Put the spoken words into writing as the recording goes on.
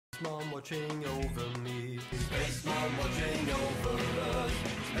Mom watching over me. Space Mom watching over us.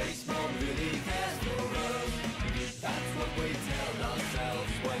 Space Mom really cares for us. That's what we tell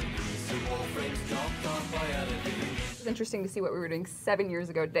ourselves when we see Warframe's dropped off biology. It's interesting to see what we were doing 7 years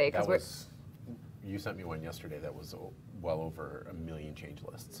ago today. Because you sent me one yesterday that was well over 1 million change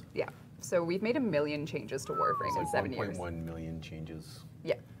lists. Yeah, so we've made 1 million changes to Warframe in 7 years. 1.1 million changes.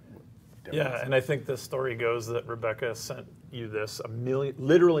 Yeah. Yeah, and I think the story goes that Rebecca sent you this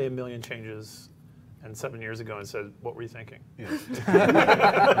literally 1 million changes, and 7 years ago, and said, "What were you thinking?" Yeah.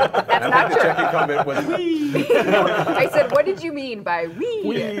 That's not true. Check your comment with "we." I said, "What did you mean by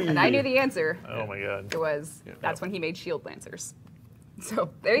we?" And I knew the answer. Oh my God! It was that's when he made shield lancers.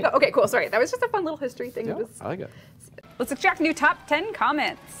 So there you go. Okay, cool. Sorry, that was just a fun little history thing. Yeah, I like it. Let's extract new top 10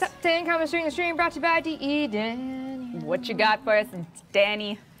 comments. Top 10 comments during the stream brought to you by D.E. Danny. What you got for us,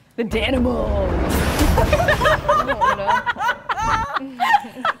 Danny? The Danimal.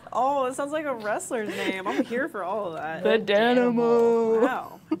 Oh, it sounds like a wrestler's name. I'm here for all of that. The Danimal.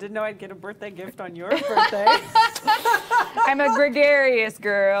 Wow. I didn't know I'd get a birthday gift on your birthday. I'm a gregarious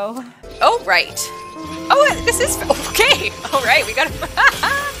girl. Oh, right. Oh, this is okay. All right, we got to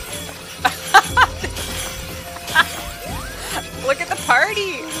look at the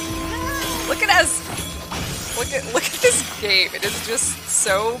party. Look at us. Look at this game. It is just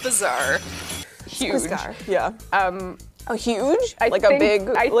so bizarre. Huge. Yeah. Oh, huge? A big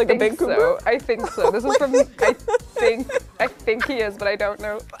Cooper? I think so. This is from, I think he is, but I don't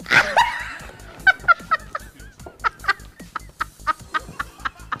know.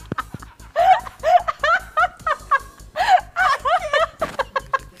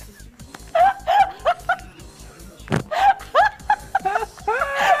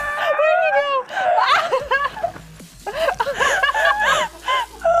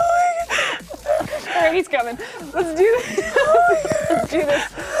 He's coming. Let's do this. Let's do this.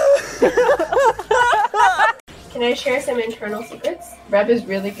 Can I share some internal secrets? Reb is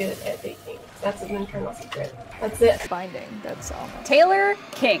really good at baking. That's an internal secret. That's it. Binding, that's all. Taylor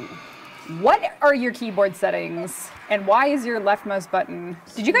King, what are your keyboard settings, and why is your leftmost button?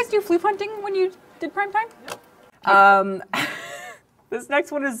 Did you guys do floof hunting when you did primetime? This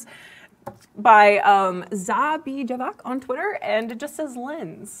next one is by Zabi Javak on Twitter, and it just says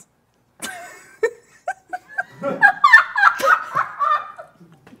lens.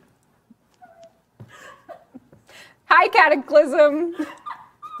 Hi, Cataclysm.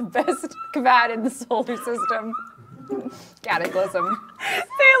 The best kvad in the solar system. Cataclysm.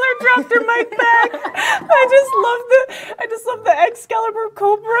 Taylor dropped her mic back. I just love the Excalibur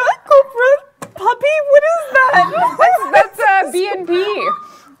Cobra puppy. What is that? That's BNP.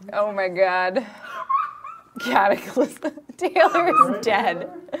 Oh my God. Cataclysm. Taylor is dead.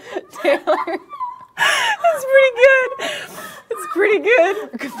 Taylor. It's pretty good. It's pretty good.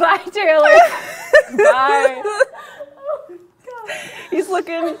 Goodbye, Taylor. Bye.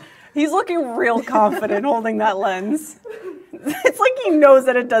 He's looking real confident holding that lens. It's like he knows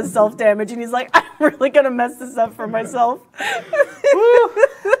that it does self-damage, and he's like, I'm really gonna mess this up for myself.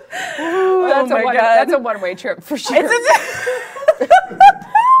 Oh my God. That's a one-way trip for sure.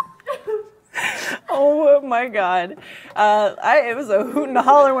 Oh my God. It was a hoot and a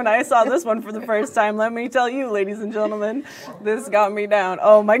holler when I saw this one for the first time. Let me tell you, ladies and gentlemen, this got me down.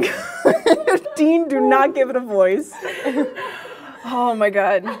 Oh my God. Dean, do not give it a voice. Oh my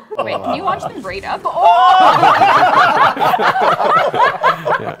God. Wait, can you watch them braid up?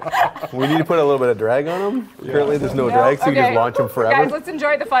 Yeah. We need to put a little bit of drag on them. Yeah. Currently there's no drag, so you just launch them forever. Guys, let's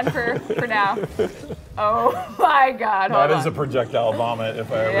enjoy the fun for now. Oh my God, That is a projectile vomit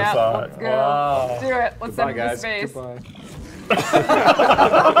if I ever saw it. Let's go. Wow. Let's do it. Let's send it to space.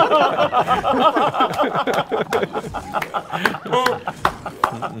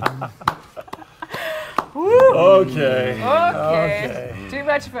 Okay. Too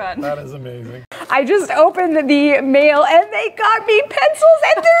much fun. That is amazing. I just opened the mail and they got me pencils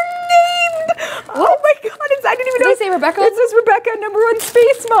and they're named. Oh my God! I didn't even know. Did they say Rebecca? It says Rebecca, #1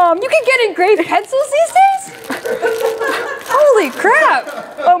 Space Mom. You can get engraved pencils these days? Holy crap!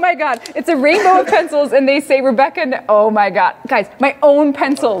 Oh my God! It's a rainbow of pencils and they say Rebecca. Oh my God, guys, my own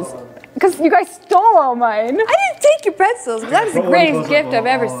pencils. Because you guys stole all mine. I didn't take your pencils, but that is the greatest gift I've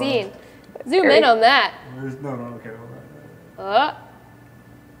ever seen. Zoom in on that. No, okay,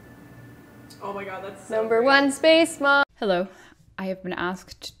 Oh my God, that's so #1 Space Mom. Hello, I have been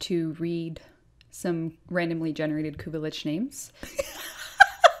asked to read some randomly generated Kubelich names.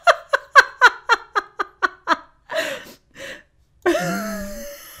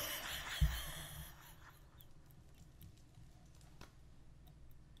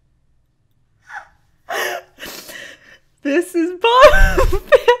 This is Bob.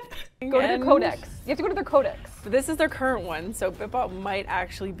 Go to their codex. You have to go to their codex. But this is their current one, so Bitbot might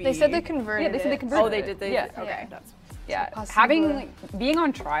actually be. They said they converted. Yeah, they said they it. converted. Oh, they it. did. They Yeah. did. Okay. That's Yeah, possible. being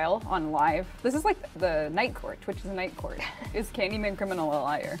on trial on live. This is like the night court. Twitch is a night court. Is Candyman criminal a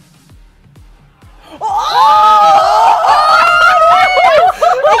liar? It's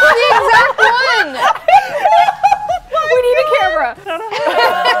the exact one. We need a camera.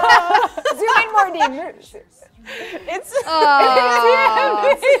 Zoom in more, Dean. It's.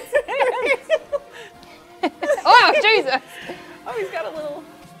 Oh, Jesus. Oh, he's got a little.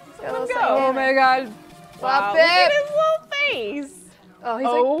 Oh my God. Slap Wow, look at it. his little face. Oh, he's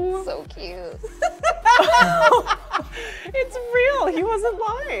like so cute. It's real. He wasn't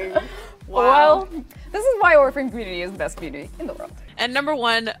lying. Wow. Well, this is why Warframe community is the best community in the world. And number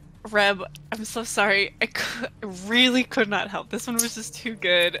one, Reb, I'm so sorry. I really could not help. This one was just too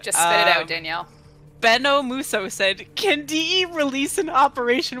good. Just spit it out, Danielle. Benno Musso said, "Can DE release an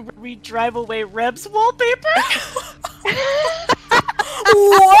operation where we drive away Reb's wallpaper?"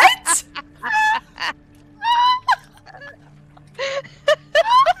 What?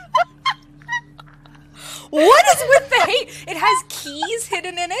 What is with the hate? It has keys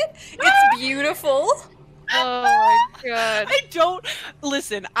hidden in it. It's beautiful. Oh my God. I don't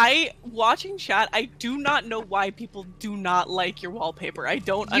listen. Watching chat. I do not know why people do not like your wallpaper. I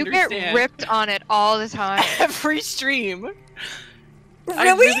don't You understand. get ripped on it all the time. Every stream. I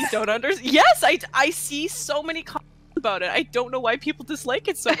Really? really don't understand. Yes, I see so many comments about it. I don't know why people dislike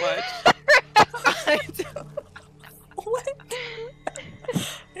it so much. What?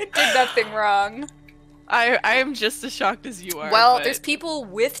 It did nothing wrong. I am just as shocked as you are. Well, but- there's people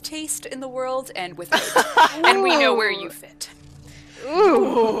with taste in the world and without, and we know where you fit.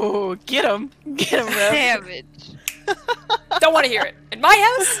 Ooh, get him, Reb. Savage. Don't want to hear it. In my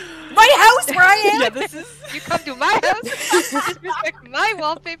house where I am. Yeah, this is. You come to my house, disrespect my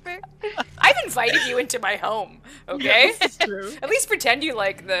wallpaper. I've invited you into my home, okay? Yeah, this is true. At least pretend you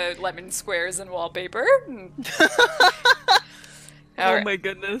like the lemon squares and wallpaper. Oh my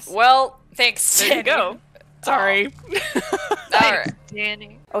goodness. Well, thanks, There you Danny. go. Sorry. Alright.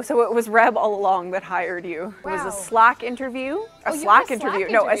 Danny. Oh, so it was Reb all along that hired you. It was Wow. a Slack interview. you had a Slack Slack interview.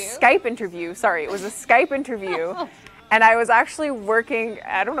 No, a interview? Skype interview. Sorry, it was a Skype interview. And I was actually working,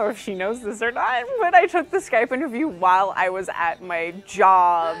 I don't know if she knows this or not, but I took the Skype interview while I was at my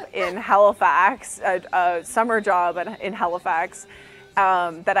job in Halifax, a summer job in Halifax,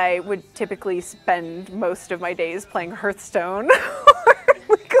 that I would typically spend most of my days playing Hearthstone or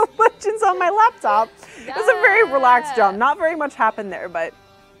League of Legends on my laptop. It was a very relaxed job. Not very much happened there, but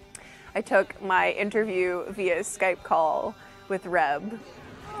I took my interview via Skype call with Reb.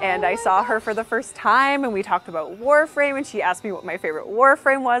 And I saw her for the first time, and we talked about Warframe, and she asked me what my favorite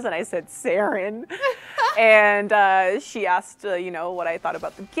Warframe was, and I said Saren. And she asked, what I thought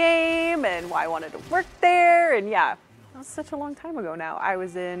about the game and why I wanted to work there, and yeah, that was such a long time ago now. I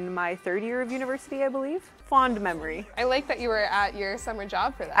was in my third year of university, I believe. Fond memory. I like that you were at your summer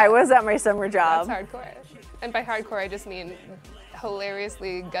job for that. I was at my summer job. That's hardcore. And by hardcore, I just mean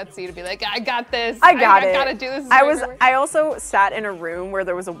hilariously gutsy to be like, I got this. I got it. I gotta do this. I also sat in a room where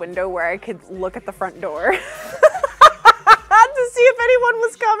there was a window where I could look at the front door to see if anyone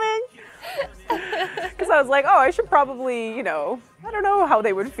was coming. Because I was like, oh, I should probably, I don't know how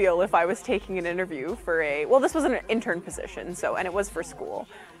they would feel if I was taking an interview for this was an intern position, and it was for school.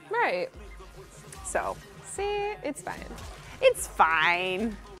 Right. So. See, it's fine. It's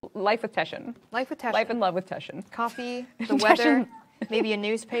fine. Life with Teshin. Life with Teshin. Life and love with Teshin. Coffee, the weather, maybe a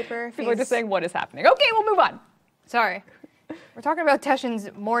newspaper. People are just saying, what is happening? Okay, we'll move on. Sorry. We're talking about Teshin's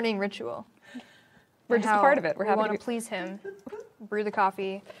morning ritual. We're just a part of it. We happy want to to please him. Brew the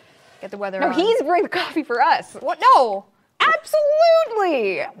coffee, get the weather No, on. he's brewing the coffee for us. What? No.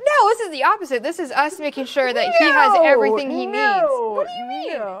 Absolutely. No, this is the opposite. This is us making sure that he has everything he needs. What do you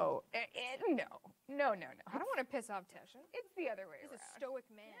mean? No. No. I don't want to piss off Teshin. It's the other way He's a stoic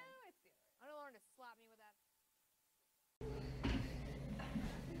man. I don't want him to slap me with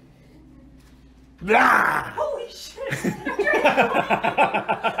that. Holy shit!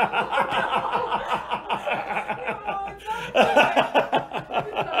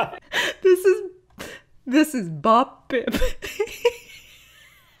 This is Bop Pip.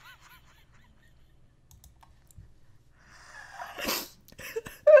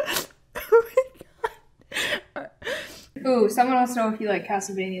 Ooh, someone wants to know if you like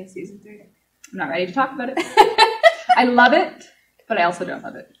Castlevania Season 3. I'm not ready to talk about it. I love it, but I also don't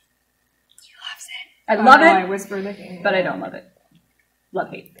love it. She loves it. I love it, I whisper the game, but I don't love it. Love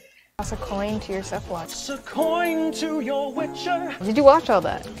hate. Toss a coin to yourself watch. Toss a coin to your witcher. Did you watch all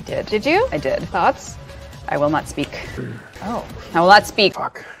that? I did. Did you? I did. Thoughts? I will not speak. Oh. I will not speak.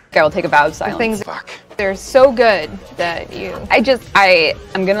 Fuck. I will take a vow of silence. Things they're so good that you.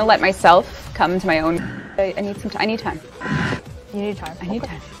 I'm gonna let myself come to my own. I need some time. I need time. You need time. I need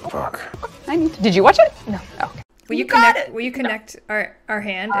time. Fuck. I need. Did you watch it? No. Oh, okay. Will you connect? Will you connect our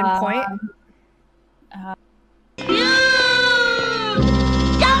hand and point?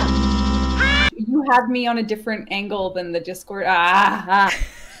 You have me on a different angle than the Discord. I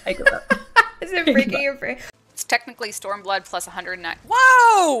go up. Is it freaking your brain? It's technically Stormblood plus 109.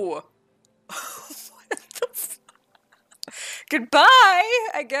 Whoa! What the f- Goodbye,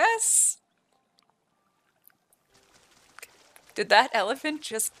 I guess. Did that elephant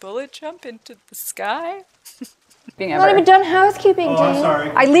just bullet jump into the sky? Being Not even done housekeeping, dude. I'm sorry.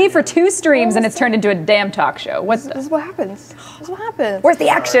 I leave for 2 streams and it's turned into a damn talk show. What's This is what happens. This is what happens. Where's the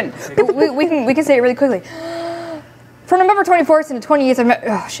action? we can say it really quickly. From November 24th to the 28th of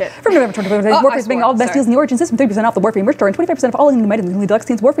oh shit. From November 24th, Warframe is bringing all the best deals in the Origin system, 30% off the Warframe merch store, and 25% off all in the Might and Deluxe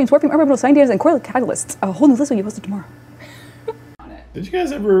Scenes, Warframes, Armamental Sign Data, and Coil Catalysts. A whole new list will be posted tomorrow. Did you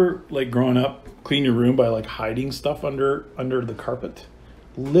guys ever, like, growing up, clean your room by, like, hiding stuff under the carpet?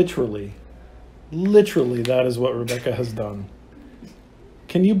 Literally, that is what Rebecca has done.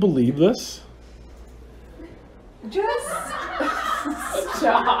 Can you believe this? Just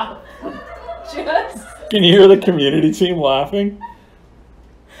stop. Just Can you hear the community team laughing?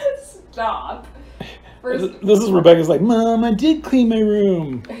 stop. This is Rebecca's like, Mom, I did clean my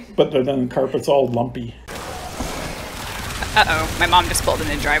room. But then the carpet's all lumpy. Uh-oh, my mom just pulled in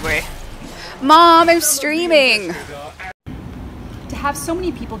the driveway. Mom, I'm streaming! To have so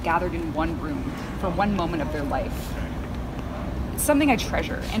many people gathered in one room for one moment of their life, it's something I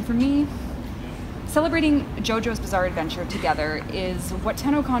treasure. And for me, celebrating JoJo's Bizarre Adventure together is what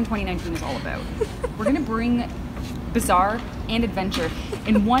TennoCon 2019 is all about. We're gonna bring Bizarre and Adventure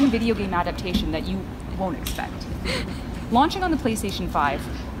in one video game adaptation that you won't expect. Launching on the PlayStation 5,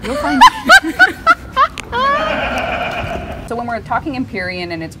 you'll find... So when we're talking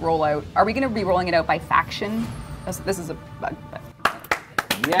Empyrean and its rollout, are we gonna be rolling it out by faction? This is a...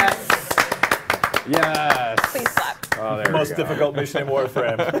 Yes. Yes. Please clap. Oh, there we Most go. difficult mission in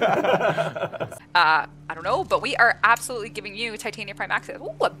Warframe. I don't know, but we are absolutely giving you Titanium Prime access.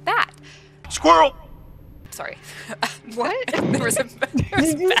 Ooh, a bat! Squirrel! Sorry. What? There was a bat.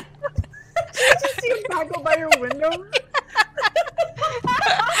 Did you see a bat go by your window?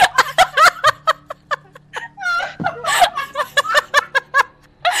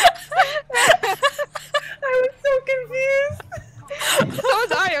 I was so confused. So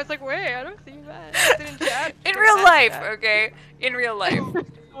was I. I was like, wait, I don't see that. Is it in chat? In real life, okay? In real life.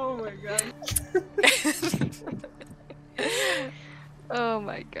 Oh my god. Oh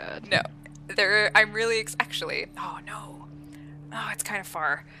my god. No. I'm really actually. Oh no. Oh, it's kind of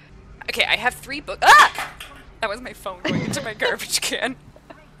far. Okay, I have 3 books. Ah! That was my phone going into my garbage can.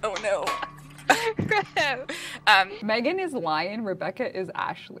 Oh no. Megan is Lion, Rebecca is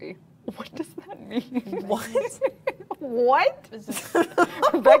Ashley. What does that mean? What? What?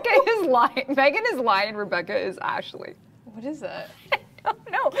 Rebecca is Lion. Megan is Lion, Rebecca is Ashley. What is that? Oh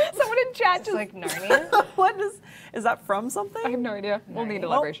no! Someone in chat It's just like Narnia? What is that from something? I have no idea. We'll need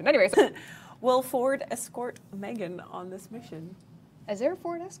Well- elaboration. Anyways, Will Ford escort Megan on this mission? Is there a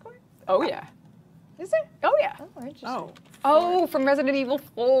Ford Escort? oh yeah. Is there? Oh yeah. Oh, interesting. Oh. Oh, from Resident Evil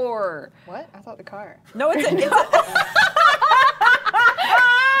 4. What? I thought the car. No, it's a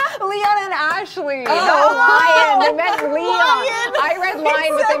Leon and Ashley. Oh. Not Lion. They meant Leon. Lion. I read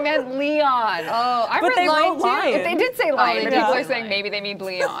Lion, but they meant Leon. Oh, I But read they Lion wrote too. Lion. They did say Lion, they but did people say are saying Lion. maybe they mean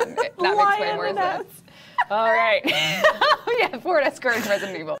Leon. That makes way Lion more and sense. All right. Yeah, Ford Escort is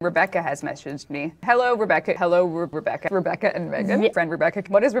Resident Evil. Rebecca has messaged me. Hello, Rebecca. Hello, Rebecca. Rebecca and Megan. Friend Rebecca.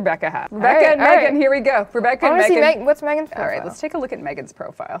 What does Rebecca have? Rebecca and all right. Megan. Here we go. Rebecca I and want to see Megan. what's Megan's profile. All right, let's take a look at Megan's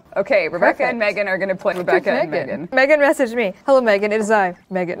profile. Okay, Rebecca and Perfect. Megan are going to play Rebecca and Megan. Megan messaged me. Hello, Megan. It is I,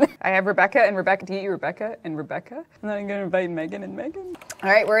 Megan. I have Rebecca and Rebecca. Do you Rebecca and Rebecca? And then I'm going to invite Megan and Megan. All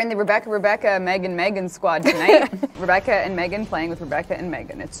right, we're in the Rebecca, Megan squad tonight. Rebecca and Megan playing with Rebecca and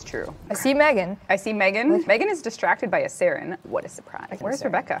Megan. It's true. I see Megan. I see Megan. Megan is distracted by a Saren. What a surprise. Where's Saren.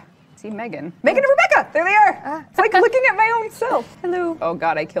 Rebecca? I see Megan. Megan and Rebecca! There they are! It's like looking at my own self. Hello. Oh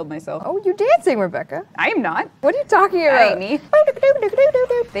god, I killed myself. Oh, you're dancing, Rebecca. I am not. What are you talking about? That ain't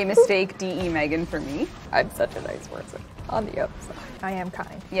me. They mistake DE Megan for me. I'm such a nice person. On the upside. I am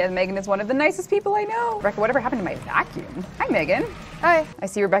kind. Yeah, Megan is one of the nicest people I know. Rebecca, whatever happened to my vacuum? Hi, Megan. Hi. I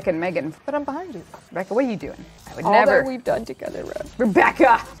see Rebecca and Megan. But I'm behind you. Rebecca, what are you doing? I would All never. that we've done together, Reb.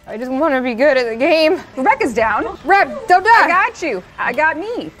 Rebecca! I just want to be good at the game. Rebecca's down. Reb, don't die. I got you. I got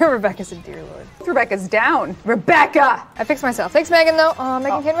me. Rebecca's a dear lord. Rebecca's down. Rebecca! I fixed myself. Thanks, Megan, though. Oh,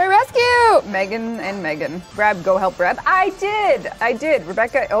 Megan came to my rescue! Megan and Megan. Brad, go help Brad. I did.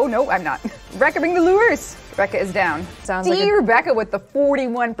 Rebecca, oh no, I'm not. Rebecca, bring the lures. Rebecca is down. Sounds See like a... Rebecca with the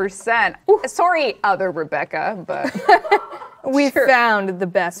 41%. Ooh, sorry, other Rebecca, but we found the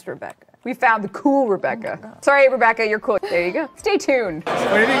best Rebecca. We found the cool Rebecca. Sorry, Rebecca, you're cool. There you go. Stay tuned.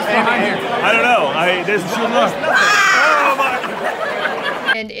 What do you think's behind here? I don't know. There's nothing. Oh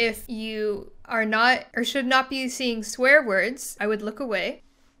my. And if you are not or should not be seeing swear words, I would look away.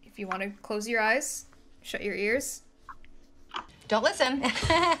 If you want to close your eyes, shut your ears. Don't listen.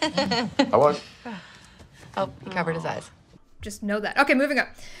 I won't. Oh, he covered his eyes. Just know that. Okay, moving on.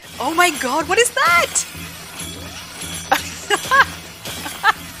 Oh my god, what is that?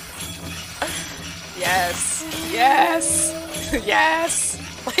 Yes. Yes. Yes.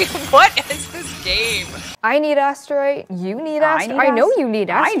 Like, what is this game? I need asteroid. You need asteroid. I know you need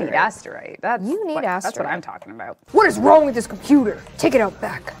asteroid. I need asteroid. That's you need asteroid. That's what I'm talking about. What is wrong with this computer? Take it out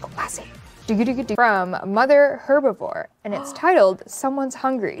back. Classy. From Mother Herbivore, and it's titled Someone's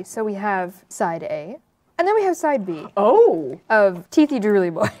Hungry. So we have side A, and then we have side B. Oh. Of Teethy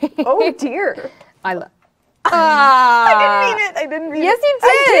Drooly Boy. Oh dear. I love. I didn't mean it. Yes, you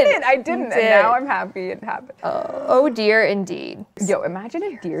did. I didn't. And now I'm happy it happened. Oh dear, indeed. Yo, imagine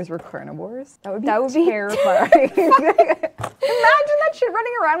if deers were carnivores. That would be terrifying. Imagine that shit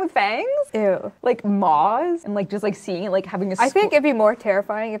running around with fangs. Ew. Like maws and like just like seeing it like having a. I think it'd be more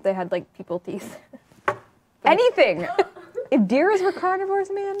terrifying if they had like people teeth. Anything. If deers were carnivores,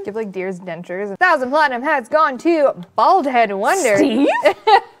 man. Give like deer's dentures. 1,000 platinum has gone to Bald Head Wonder. Steve?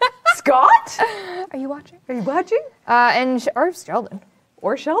 Scott? Are you watching? Are you watching? Or Sheldon.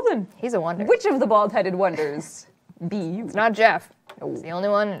 Or Sheldon. He's a wonder. Which of the bald-headed wonders be you? It's not Jeff. It's the only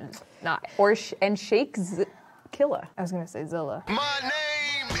one who's not. Or and Shake Killa. I was gonna say Zilla. My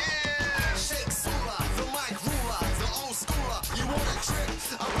name is Shake Zilla, the mic ruler, the old schooler. You want a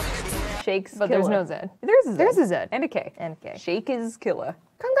trick? I'll bring it to you. Shake's But Killa. there's no Z. There's a Z. There's a Z. And a K. And a K. Shake is Killa.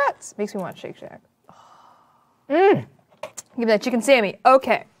 Congrats. Makes me want Shake Shack. Give me that chicken Sammy.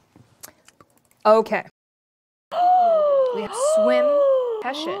 Okay. Okay. We have swim,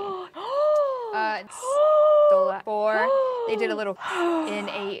 Hessian. It's the 4. They did a little in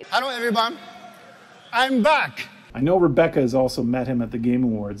 8. Hello, everyone. I'm back. I know Rebecca has also met him at the Game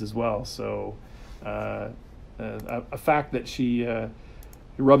Awards as well, so a fact that she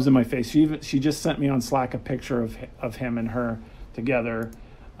rubs in my face. She just sent me on Slack a picture of him and her together,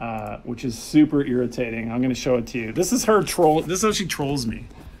 which is super irritating. I'm going to show it to you. This is her troll. This is how she trolls me.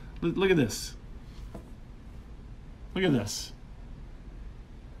 Look at this. Look at this.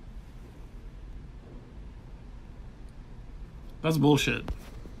 That's bullshit.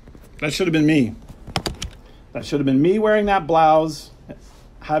 That should have been me. That should have been me wearing that blouse,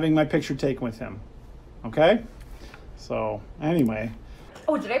 having my picture taken with him. Okay? So, anyway.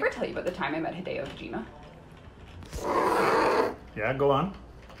 Oh, did I ever tell you about the time I met Hideo Kojima? Yeah, go on.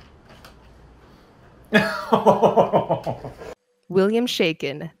 William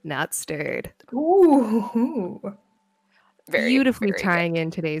shaken, not stirred. Ooh. Beautifully tying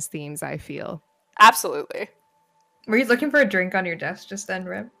in today's themes, I feel. Absolutely. Were you looking for a drink on your desk just then,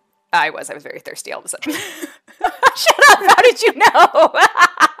 Rib? I was very thirsty all of a sudden. Shut up, how did you know?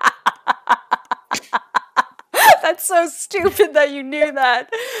 That's so stupid that you knew that.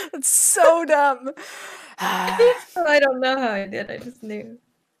 That's so dumb. I don't know how I did, I just knew.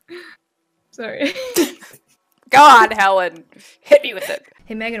 Sorry. Go on, Helen. Hit me with it.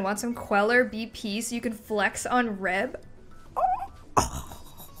 Hey, Megan, want some Queller BP so you can flex on Reb?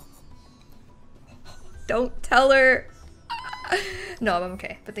 Don't tell her. No, I'm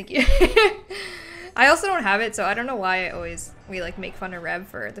okay, but thank you. I also don't have it, so I don't know why we like make fun of Reb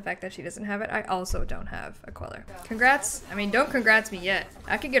for the fact that she doesn't have it. I also don't have a Queller. Congrats. I mean, don't congrats me yet.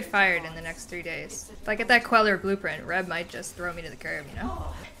 I could get fired in the next 3 days. If I get that Queller blueprint, Reb might just throw me to the curb, you know?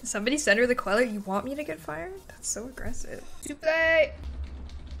 Somebody send her the Queller. You want me to get fired? That's so aggressive. Souffle!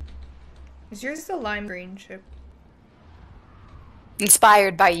 Is yours the lime green chip?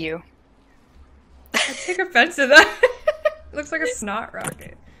 Inspired by you. I take offense to that. It looks like a snot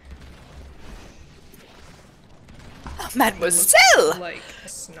rocket. Mademoiselle! Like a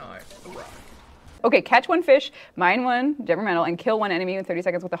snot rocket. Okay, catch one fish, mine one, temperamental, and kill one enemy in 30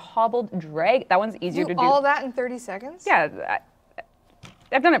 seconds with a hobbled drag. That one's easier to do. All that in 30 seconds? Yeah,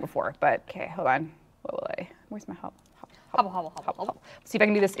 I've done it before, but okay, hold on. What will I? Where's my hobble? Hobble. See if I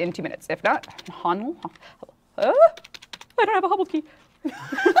can do this in 2 minutes. If not, I don't have a hobble key. No,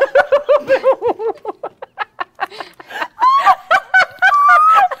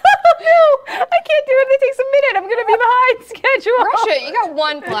 I can't do it. It takes a minute. I'm gonna be behind schedule. Rush it. You got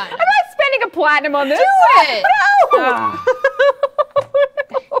 1 platinum. I'm not finding a platinum on this. Do it! No!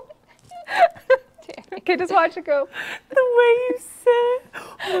 Okay, just watch it go. The way you said,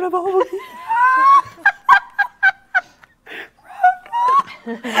 what about all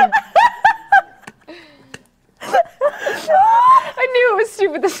I knew it was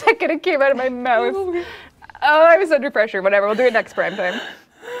stupid the second it came out of my mouth. Oh, I was under pressure. Whatever, we'll do it next prime time.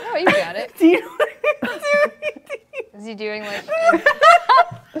 Oh, you got it. Is he doing like?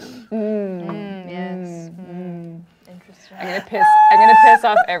 Yes. Interesting. I'm gonna piss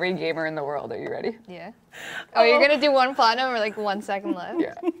off every gamer in the world. Are you ready? Yeah. Oh, you're gonna do one platinum or like 1 second left?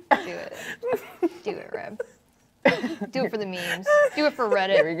 Yeah. Do it. Do it, Reb. Do it for the memes. Do it for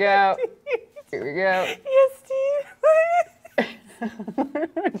Reddit. Here we go. Here we go. Yes, Steve.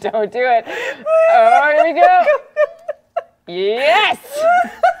 Don't do it. Oh, here we go. Yes.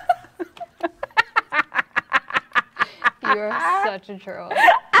 You are such a troll.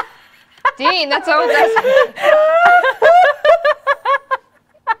 Dean, that's all that's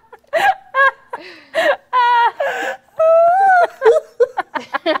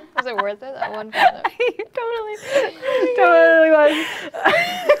Was it worth it? That one platinum? Totally was.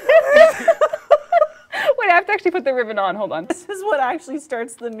 Wait, I have to actually put the ribbon on. Hold on. This is what actually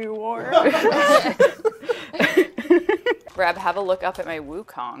starts the new war. Reb, have a look up at my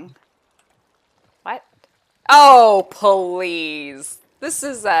Wukong. What? Oh, please. This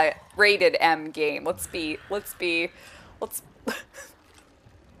is a rated M game. Let's be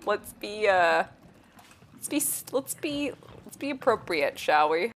appropriate, shall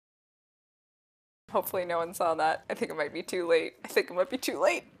we? Hopefully no one saw that. I think it might be too late.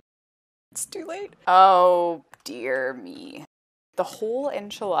 It's too late. Oh, dear me. The whole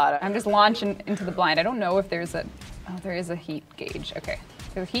enchilada. I'm just launching into the blind. I don't know if there's a... Oh, there is a heat gauge. Okay.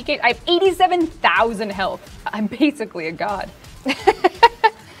 There's a heat gauge. I have 87,000 health. I'm basically a god.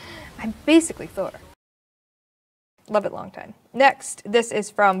 I'm basically Thor. Love it, long time. Next, this is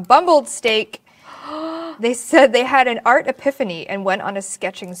from Bumbled Steak. They said they had an art epiphany and went on a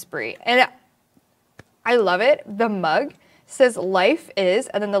sketching spree. And I love it. The mug says life is,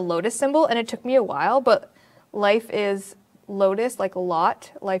 and then the lotus symbol, and it took me a while, but life is lotus, like a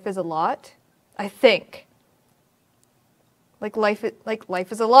lot. Life is a lot, I think. Like life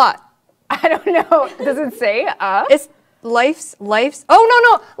is a lot. I don't know. Does it say It's life's,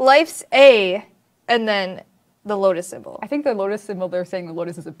 oh no, life's a, and then the lotus symbol. I think the lotus symbol, they're saying the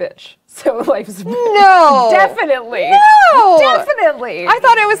lotus is a bitch. So life is a bitch. No! Definitely. No! Definitely. I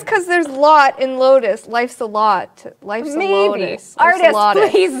thought it was because there's lot in lotus. Life's a lot. Life's Maybe. a lotus.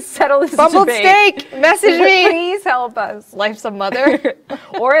 Artists, please settle this Bumbled debate. Steak, message me. Please help us. Life's a mother.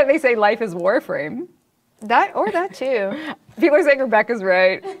 Or they say life is Warframe. That too. People are saying Rebecca's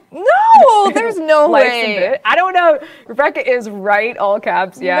right. No, there's no Life's way. a bit. I don't know. Rebecca is right, all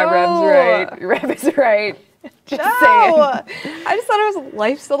caps. Yeah, No. Reb's right. Reb is right. Just saying. I just thought it was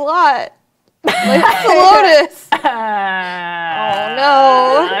life's a lot. Life's a lotus. Oh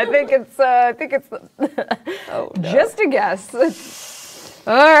no. I think it's Oh, no. just a guess.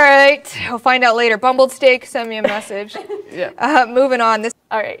 All right, we'll find out later. Bumbled Steak, send me a message. Yeah. Moving on. This.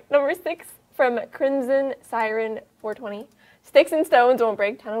 All right, number 6 from Crimson Siren 420. Sticks and stones won't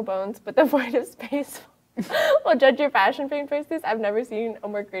break tunnel bones, but the void of space will judge your fashion frame choices. I've never seen a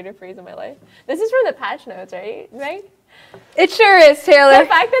more creative phrase in my life. This is from the patch notes, right? It sure is, Taylor. The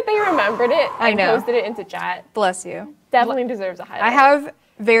fact that they remembered it I and know. posted it into chat Bless you. definitely deserves a highlight. I have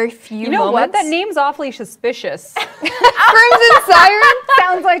very few You know moments. what? That name's awfully suspicious. Crimson Siren?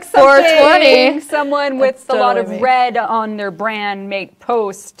 Sounds like 420. someone with That's a lot of totally me. red on their brand make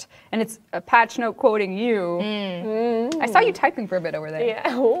post, and it's a patch note quoting you. I saw you typing for a bit over there.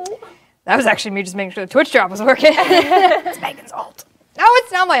 Yeah. That was actually me just making sure the Twitch drop was working. It's Megan's alt. No,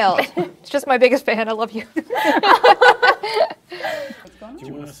 it's not my alt. It's just my biggest fan. I love you. Do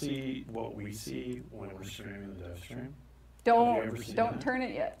you want to see what we see when we're streaming the dev stream? Have you ever seen Don't that? turn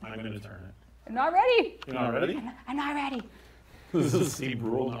it yet. I'm going to turn it. I'm not ready. You're not ready? I'm not ready. This is Steve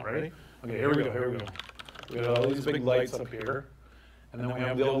Brule, not ready? Okay, here we go. We got all these big lights up here, and then we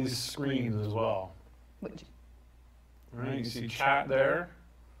have all these screens as well. Right, you see chat there,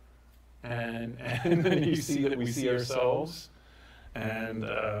 and then you see that we see ourselves, and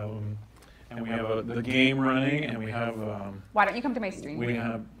we have the game running, and we have Why don't you come to my stream? we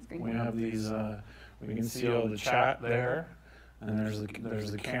have these we can see all the chat there, and there's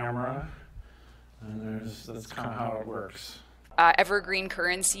the camera, and that's kind of how it works. Evergreen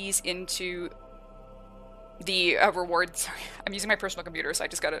currencies into the reward. Sorry, I'm using my personal computer, so I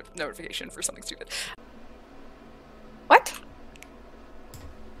just got a notification for something stupid. What?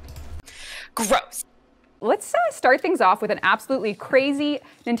 Gross. let's start things off with an absolutely crazy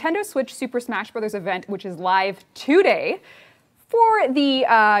Nintendo Switch Super Smash Bros. Event, which is live today. For the,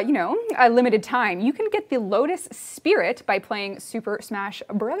 a limited time, you can get the Lotus Spirit by playing Super Smash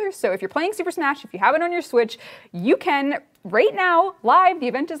Bros. So if you're playing Super Smash, if you have it on your Switch, you can, right now, live, the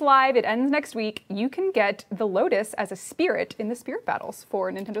event is live, it ends next week, you can get the Lotus as a spirit in the Spirit Battles for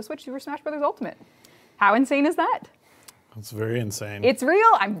Nintendo Switch Super Smash Bros. Ultimate. How insane is that? That's very insane. It's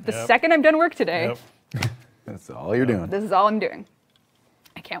real. I'm the second I'm done work today. Yep. That's all you're doing. This is all I'm doing.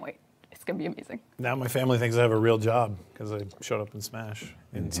 I can't wait. It's going to be amazing. Now my family thinks I have a real job because I showed up in Smash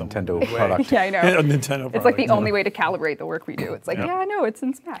in some Nintendo way. product. Yeah, I know. A Nintendo product. It's like the only way to calibrate the work we do. It's like, yeah, no, it's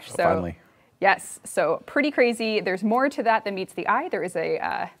in Smash. So finally. Yes, so pretty crazy. There's more to that than meets the eye. There is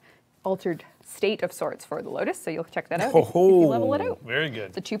a altered state of sorts for the Lotus, so you'll check that out if you level it out. Very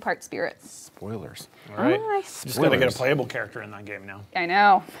good. It's a 2-part spirit. Spoilers. All right. Nice. Just got to get a playable character in that game now. I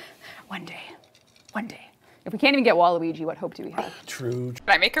know. One day. One day. If we can't even get Waluigi, what hope do we have? True. Can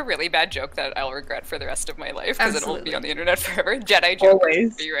I make a really bad joke that I'll regret for the rest of my life because it'll be on the internet forever? Jedi joke.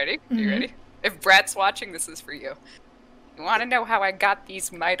 Always. Are you ready? Are you ready? If Brett's watching, this is for you. You want to know how I got these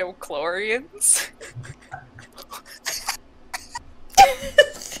mitochlorians?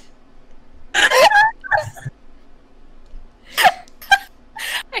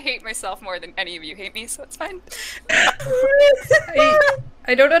 I hate myself more than any of you hate me, so it's fine.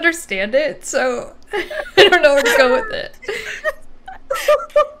 I don't understand it, so I don't know where to go with it.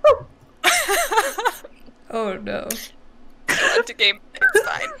 Oh no. It's a game. It's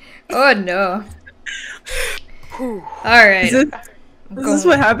fine. Oh no. Alright. This is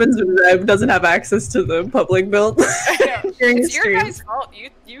what happens when Reb doesn't have access to the public build. It's your guys' fault.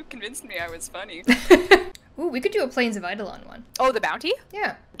 You convinced me I was funny. Ooh, we could do a Plains of Eidolon one. Oh, the bounty?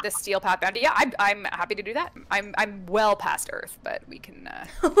 Yeah. The Steel Path bounty? Yeah, I'm happy to do that. I'm well past Earth, but we can.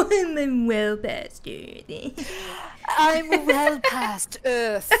 I'm well past Earth. I'm well past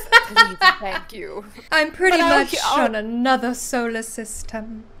Earth. Please, thank you. I'm pretty But much I'll- on another solar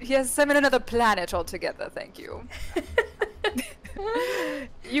system. Yes, I'm in another planet altogether. Thank you.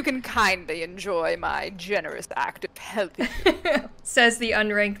 You can kindly enjoy my generous act of helping you. Says the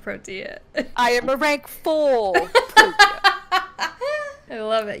unranked Protea. I am a rank 4. I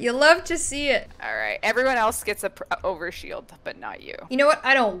love it. You love to see it. All right, everyone else gets a overshield, but not you. You know what?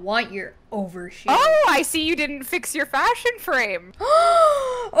 I don't want your overshield. Oh, I see you didn't fix your fashion frame.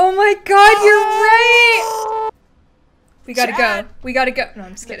 Oh my god, you're right! We gotta go. We gotta go. No,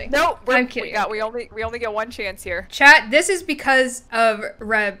 I'm just kidding. No, I'm kidding. We only get one chance here. Chat, this is because of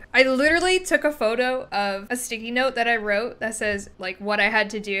Reb. I literally took a photo of a sticky note that I wrote that says, like, what I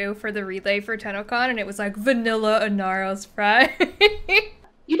had to do for the relay for TennoCon, and it was like, vanilla Anaros fry.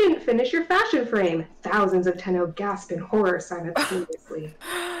 You didn't finish your fashion frame. Thousands of Tenno gasp in horror simultaneously.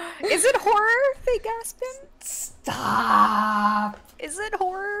 Is it horror they gasp in? Stop. Is it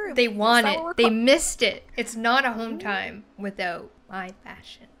horror? They want it. They missed it. It's not a home time without my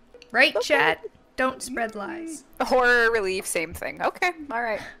fashion. Right, chat? Don't spread lies. Horror relief, same thing. Okay, all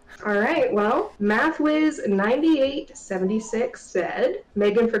right. All right, well, MathWiz9876 said,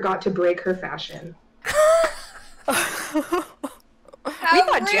 Megan forgot to break her fashion. We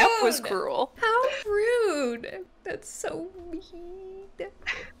thought Jeff was cruel. How rude. That's so mean.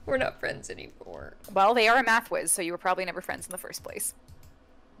 We're not friends anymore. Well, they are a math whiz, so you were probably never friends in the first place.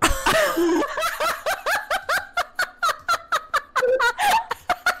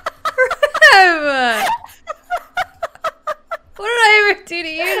 Rev! What did I ever do to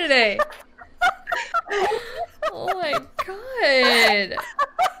you today? Oh my god.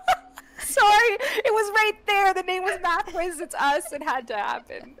 Sorry, it was right there. The name was Math Whiz. It's us. It had to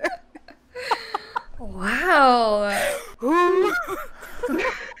happen. Wow.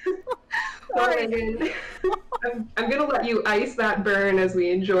 Megan, I'm gonna let you ice that burn as we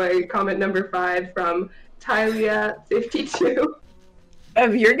enjoy comment number 5 from Tylia52.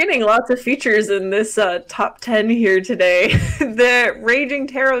 You're getting lots of features in this top 10 here today. The Raging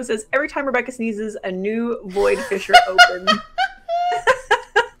Tarot says, every time Rebecca sneezes, a new void fissure opens.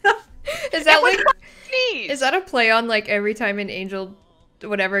 Is that like is that a play on like every time an angel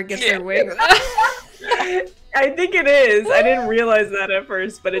whatever gets their wings? I think it is. I didn't realize that at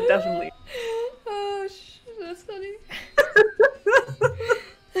first, but it definitely. Oh, that's funny.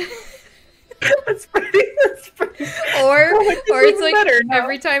 That's pretty. Or it's like better now.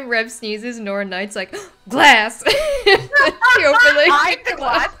 every time Rev sneezes, Nora Knight's like glass. She opened like I'm the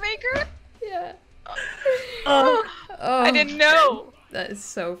glass maker? Yeah. Oh, I didn't know. That is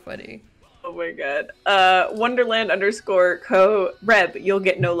so funny. Oh my god. Wonderland_co Reb, you'll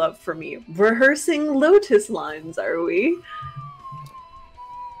get no love from me. Rehearsing Lotus lines, are we?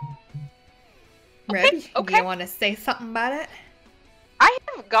 Red, do you want to say something about it? I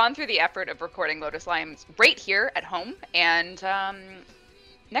have gone through the effort of recording Lotus Limes right here at home, and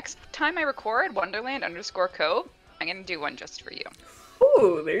next time I record Wonderland_Co, I'm gonna do one just for you.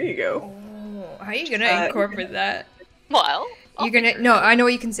 Ooh, there you go. Oh, how are you gonna incorporate that? Well, you're gonna. No, I know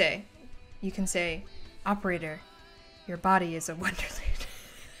what you can say. You can say, "Operator, your body is a wonderland."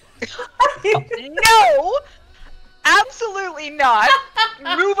 No! Absolutely not!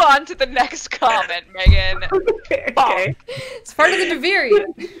 Move on to the next comment, Megan. Okay. It's part of the Deviri.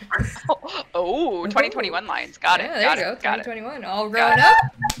 Oh, 2021 lines. Got it. Yeah, there got you it. go. Got it. 2021. All grown up.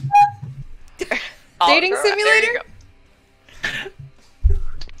 Dating simulator?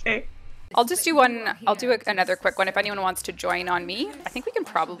 Okay. I'll just do one. I'll do another quick one if anyone wants to join on me. I think we can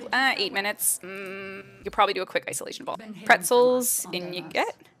probably 8 minutes. You could probably do a quick isolation ball. Pretzels in you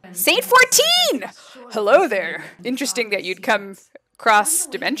get. Saint 14. Hello there. Interesting that you'd come cross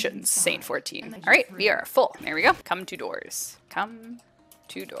dimensions, Saint 14. All right, we are full. There we go. Come to doors. Come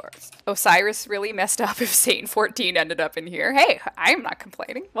to doors. Osiris really messed up if Saint 14 ended up in here. Hey, I'm not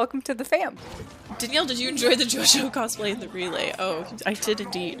complaining. Welcome to the fam. Danielle, did you enjoy the JoJo cosplay in the relay? Oh, I did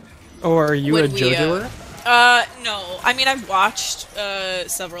indeed. Or are you a JoJoer? No. I mean, I've watched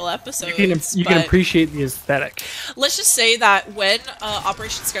several episodes. You can appreciate the aesthetic. Let's just say that when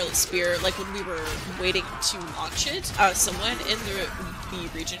Operation Scarlet Spear, like when we were waiting to launch it, someone in the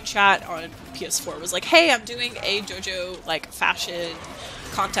region chat on PS4 was like, "Hey, I'm doing a JoJo like fashion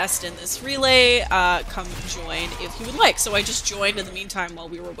contest in this relay. Come join if you would like." So I just joined in the meantime while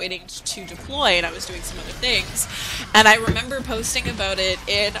we were waiting to deploy, and I was doing some other things. And I remember posting about it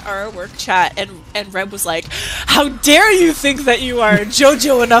in our work chat, and Reb was like, "How dare you think that you are a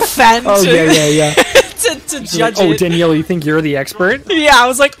JoJo enough fan yeah. to judge like, it?" Danielle, you think you're the expert? Yeah, I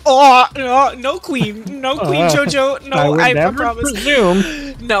was like, "Oh, no queen JoJo, no, I I promise." Presume.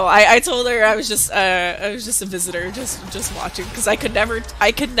 No, I told her I was just a visitor, just watching, because I could never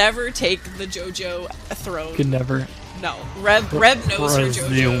take the JoJo throne. Could never. No, Reb knows her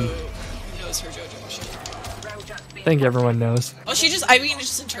JoJo. Knows her JoJo. I think everyone knows. Oh, I mean,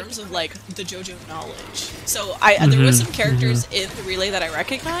 just in terms of like the JoJo knowledge. So there were some characters in the relay that I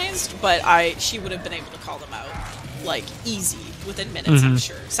recognized, but she would have been able to call them out like easy within minutes. I'm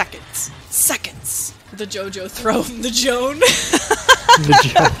sure, seconds. The JoJo throne, the Joan.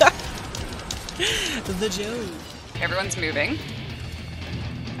 The Joan. Everyone's moving.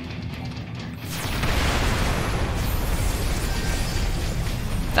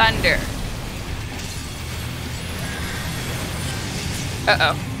 Thunder.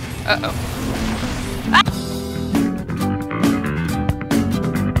 Uh-oh. Uh-oh.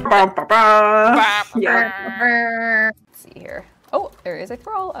 Yeah. Let's see here. Oh, there is a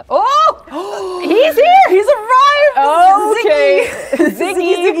thrall. Oh! He's here! He's arrived! Okay.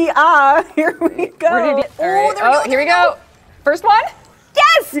 Ziggy. Here we go. All right. Here we go. First one?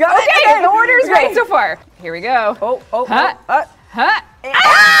 Yes! You got it. Okay, the order is right so far. Here we go. Huh? Okay.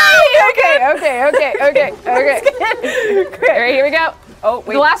 All right, here we go. Oh,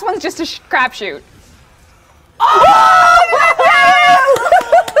 wait. The last one's just a crapshoot. Oh!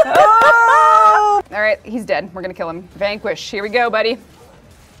 All right, he's dead. We're gonna kill him. Vanquish. Here we go, buddy.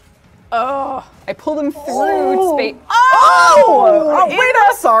 Oh, I pulled him through space. Oh, wait,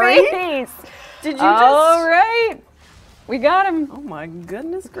 I'm sorry. Space. Did you All right. We got him. Oh my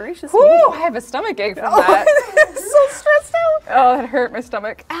goodness gracious Whew, me. I have a stomach ache from that. So stressed out. Oh, that hurt my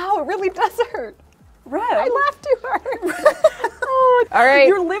stomach. Ow, it really does hurt. Red. I laughed too hard. Oh, all right.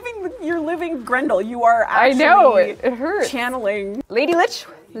 You're living Grendel. You are actually I know, it hurts. channeling. Lady Lich,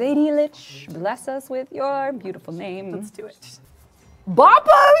 bless us with your beautiful name. Let's do it. Bop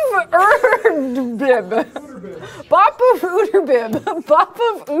of Uterbib. Bop of Uterbib. Bop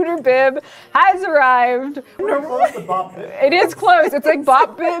of Uterbib has arrived. It is close. It's like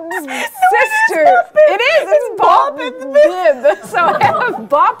Bop Bib's sister. It is. It's Bop Bib. So I have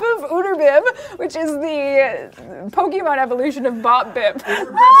Bop of Uterbib, which is the Pokemon evolution of Bop Bib.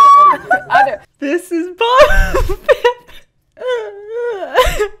 This is Bop Bib.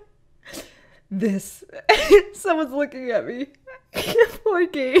 This. Someone's looking at me. Poor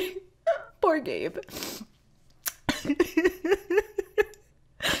Gabe. Poor Gabe.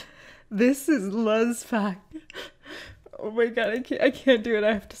 This is Luz fact. Oh my god, I can't do it.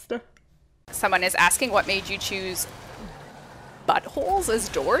 I have to stop. Someone is asking what made you choose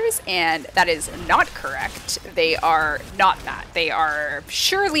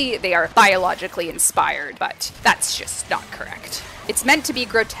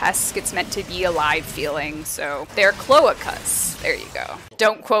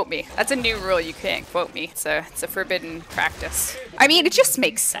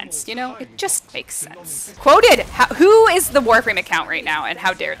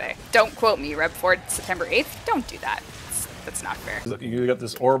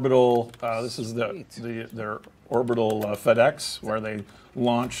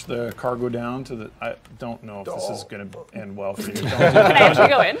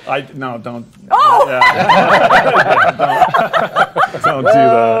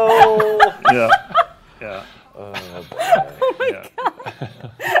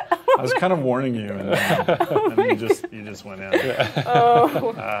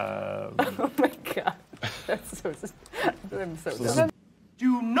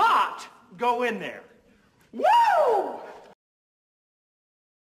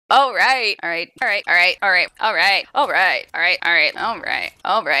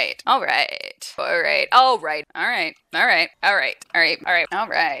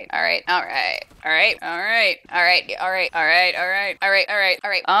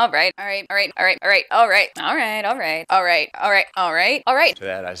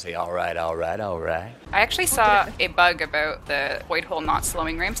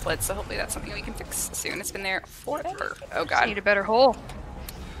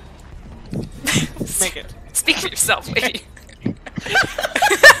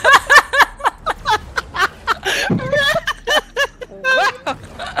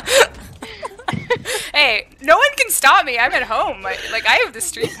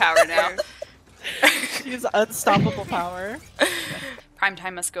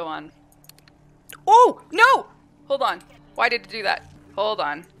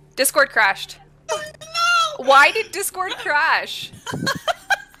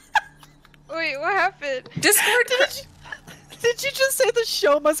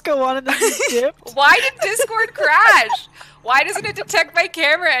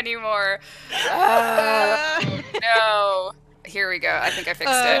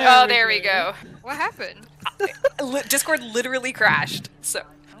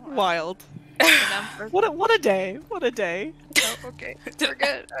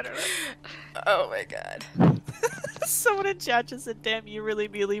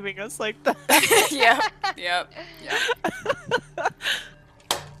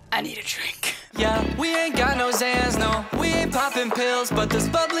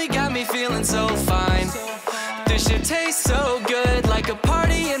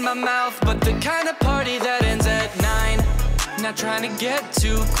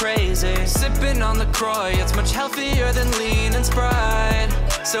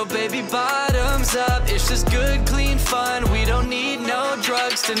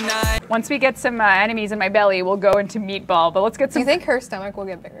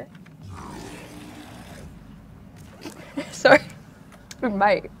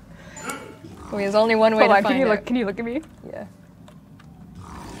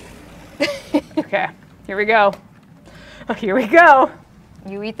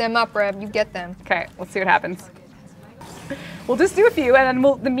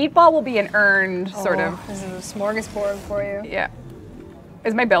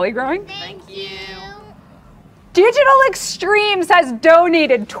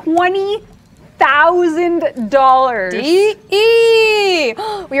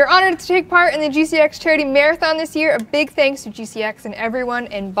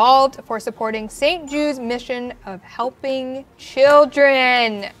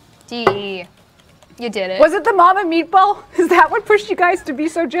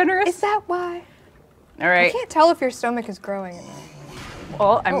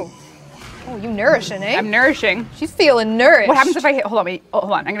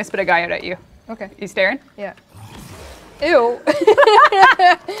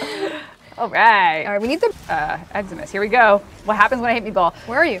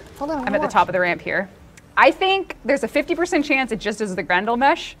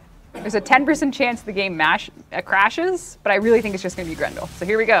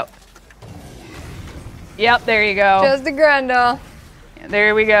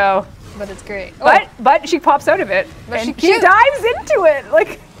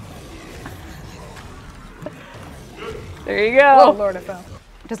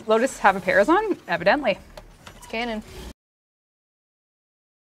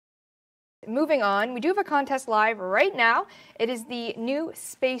Moving on, we do have a contest live right now. It is the new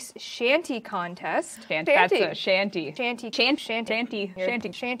Space Shanty contest. That's a shanty. Shanty. Shanty. Shanty. Shanty.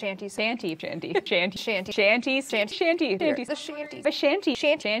 Shanty. Shanty. Shanty. Shanty. Shanty. Shanties. Shanty. Shanty. Here's the shanty. A shanty.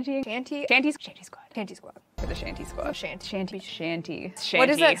 Shanty. Shanty. Shanty. Shanty squad. Shanty squad. For the shanty squad. Shanty. Shanty. Shanty. What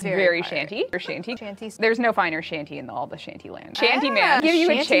is that? Very shanty. Or shanty. Shanty. There's no finer shanty in all the shanty land. Shanty man. Give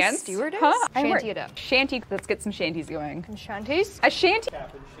you a Shanty chance. stewardess? Huh? Shanty it up. Shanty. Let's get some shanties going. Some shanties? A shanty.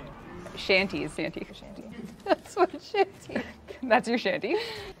 Shanties. Shanty. That's what shanty. That's your shanty.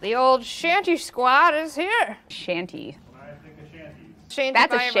 The old shanty squad is here. Shanty. Shanty.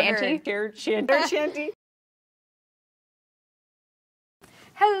 That's a if I ever shanty. heard. Shanty.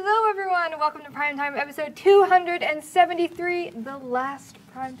 Hello, everyone. Welcome to Primetime episode 273, the last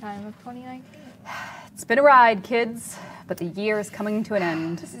Primetime of 2019. It's been a ride, kids, but the year is coming to an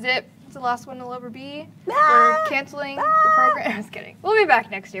end. This is it. It's the last one it'll ever be. We're canceling the program. I'm just kidding. We'll be back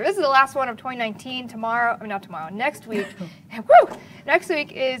next year. This is the last one of 2019. Tomorrow, I mean not tomorrow, next week. Woo! Next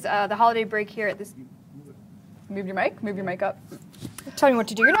week is the holiday break here at this. Move your mic. Move your mic up. Tell me what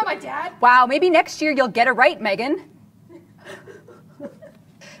to do. You're not my dad. Wow, maybe next year you'll get it right, Megan.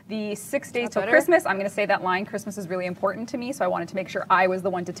 The 6 days till Christmas. I'm going to say that line. Christmas is really important to me, so I wanted to make sure I was the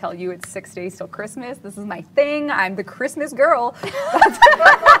one to tell you it's 6 days till Christmas. This is my thing. I'm the Christmas girl. It's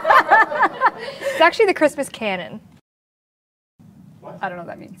actually the Christmas canon. What? I don't know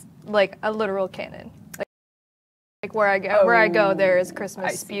what that means. Like a literal canon. Like where I go, there is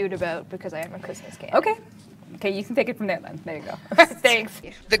Christmas spewed about because I am a Christmas canon. Okay. Okay, you can take it from there then. There you go. Thanks.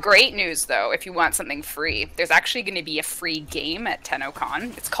 The great news, though, if you want something free, there's actually going to be a free game at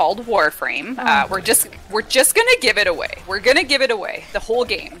TennoCon. It's called Warframe. We're just gonna give it away. We're gonna give it away, the whole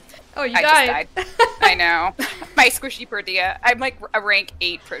game. Oh, you I died. Just died. I know. My squishy Protea. I'm like a rank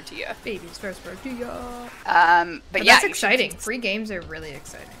 8 Protea. Baby's first Protea. But yeah, that's exciting. Free games are really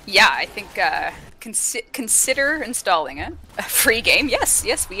exciting. Yeah, I think consider installing it. A free game?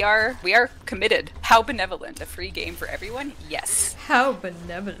 Yes, we are committed. How benevolent. A free game for everyone? Yes. How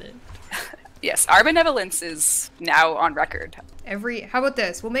benevolent. Yes, our benevolence is now on record. How about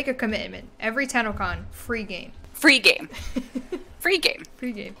this? We'll make a commitment. Every TennoCon, free game. Free game. Free game.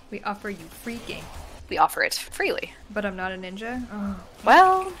 Free game. We offer you free game. We offer it freely. But I'm not a ninja? Oh.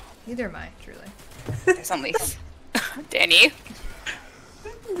 Well, neither am I, truly. There's only Danny.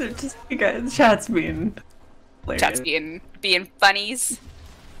 Just you guys, chat's being hilarious. Chat's being funnies.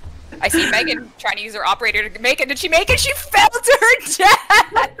 I see Megan trying to use her operator to make it. Did she make it? She fell to her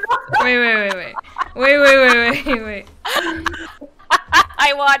death. Wait.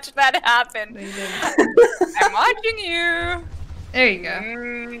 I watched that happen. I'm watching you. There you go.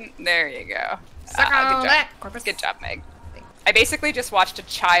 There you go. Suck on that, Corpus. Good job, Meg. I basically just watched a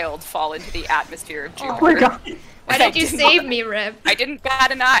child fall into the atmosphere of Jupiter. Oh my god. Why did you save me, Reb? I didn't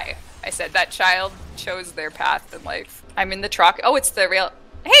bat an eye. I said that child chose their path in life. I'm in the truck. Oh, it's the rail.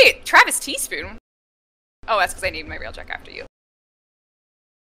 Hey, Travis Teaspoon. Oh, that's because I named my railjack after you.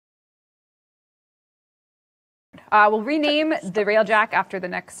 We'll rename the railjack after the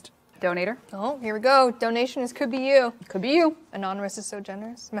next donator. Oh, here we go. Donations could be you. Could be you. Anonymous is so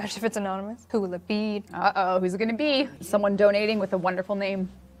generous. Imagine if it's anonymous. Who will it be? Uh-oh, who's it going to be? Someone donating with a wonderful name.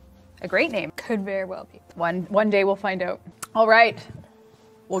 A great name. Could very well be. One day we'll find out. All right.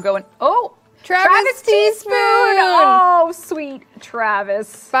 We'll go in. Oh! Travis Teaspoon! Oh, sweet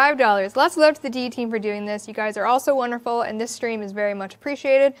Travis. $5. Lots of love to the D team for doing this. You guys are also wonderful, and this stream is very much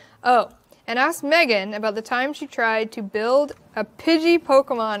appreciated. Oh, and ask Megan about the time she tried to build a Pidgey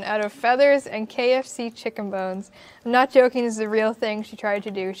Pokemon out of feathers and KFC chicken bones. I'm not joking, this is a real thing she tried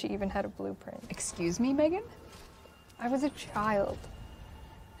to do. She even had a blueprint. Excuse me, Megan? I was a child,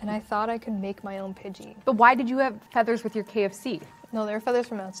 and I thought I could make my own Pidgey. But why did you have feathers with your KFC? No, they were feathers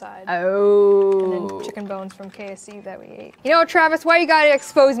from outside. Oh. And then chicken bones from KFC that we ate. You know, Travis, why you gotta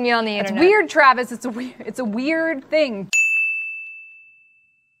expose me on the internet? It's weird, Travis. It's a weird thing.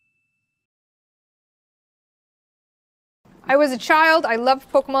 I was a child. I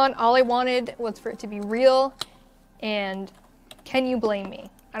loved Pokemon. All I wanted was for it to be real. And can you blame me?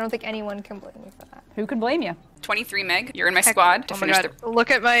 I don't think anyone can blame me for that. Who can blame you? 23 Meg, you're in my squad to finish the...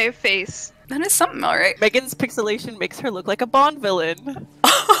 Look at my face. That is something, alright. Megan's pixelation makes her look like a Bond villain.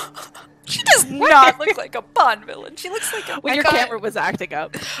 She does not look like a Bond villain. She looks like a... When your camera was acting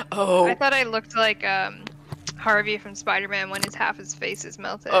up. Oh. I thought I looked like Harvey from Spider-Man when half his face is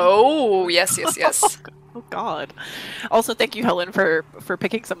melted. Oh, yes. Oh god. Also, thank you, Helen, for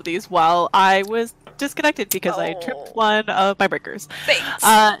picking some of these while I was disconnected because I tripped one of my breakers.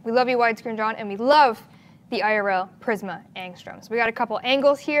 Thanks. We love you, Widescreen John, and we love the IRL Prisma Angstrom. So we got a couple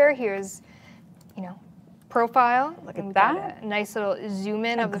angles here. Here's, you know, profile. Look at We've that. got a nice little zoom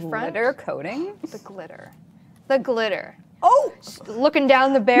in of the front. Glitter coating. The glitter. The glitter. Oh! Looking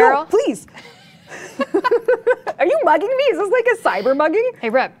down the barrel. No, please. Are you mugging me? Is this like a cyber mugging? Hey,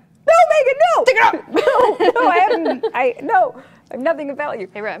 Reb. No, Megan, no! Take it out! No, I haven't. I have nothing of value.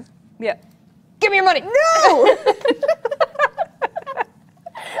 Hey, Reb. Yeah. Give me your money. No!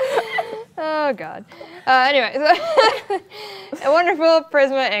 Oh, God. Anyway, a wonderful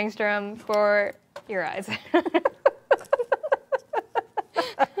Prisma Angstrom for your eyes.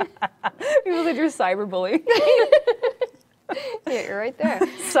 People said you're cyberbullying. Yeah, you're right there.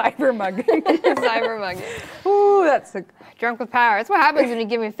 Cyber mugging. Cyber mugging. Ooh, that's a... Drunk with power. That's what happens when you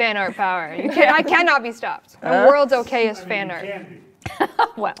give me fan art power. I cannot be stopped. The world's okayest fan art.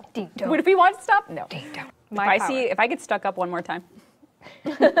 Well, Ding-dong. what if he wants to stop? No. Ding-dong. If I get stuck up one more time.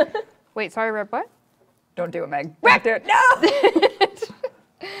 Wait, sorry, Reb, what? Don't do it, Meg. Reb! Do it. No!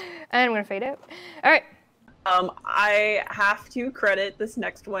 And I'm going to fade out. All right. I have to credit this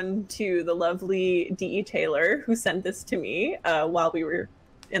next one to the lovely D.E. Taylor, who sent this to me while we were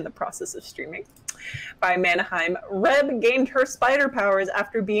in the process of streaming. By Manaheim, Reb gained her spider powers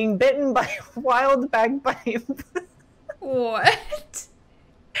after being bitten by a wild bagpipe. What?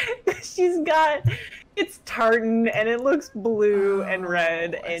 She's got, it's tartan and it looks blue and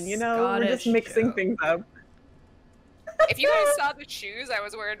red, and you know, we're just mixing things up. If you guys saw the shoes I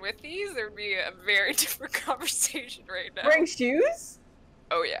was wearing with these, there would be a very different conversation right now. Wearing shoes?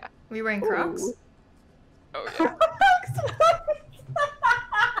 Oh yeah. Are we wearing Crocs? Ooh. Oh yeah.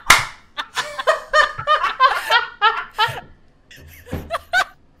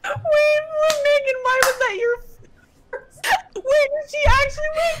 Wait, Megan, why was that your first? Wait, did she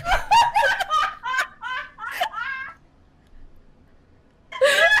actually make that?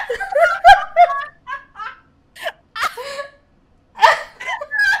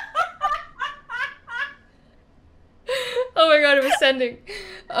 Oh my god, it was sending.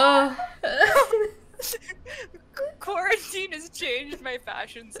 Oh. Quarantine has changed my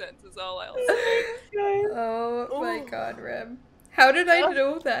fashion sense, is all I'll say. Oh my god, Reb. How did I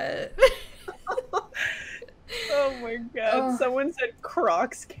know that? Oh my god, Oh. someone said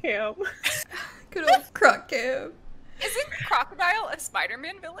Crocs Cam. Good old Croc Cam. Isn't Crocodile a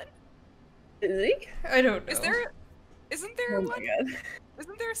Spider-Man villain? Is he? I don't know. Isn't there Oh one? my god.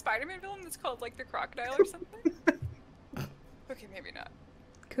 Isn't there a Spider-Man villain that's called like the Crocodile or something? Okay, maybe not.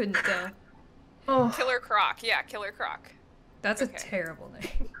 Couldn't tell. Oh. Killer Croc, yeah, Killer Croc. That's a terrible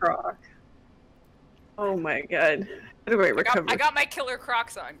name. Croc. Oh my god. How do I recover? I got my Killer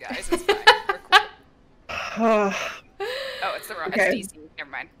Crocs on, guys. It's fine. We're cool. Oh, it's the wrong. Okay. It's DC. Never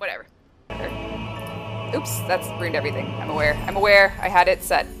mind. Whatever. Oops, that's ruined everything. I'm aware. I'm aware. I had it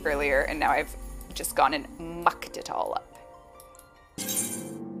set earlier, and now I've just gone and mucked it all up.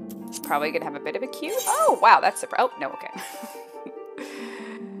 Probably gonna have a bit of a queue. Oh, wow, that's surprise. Oh, no, okay.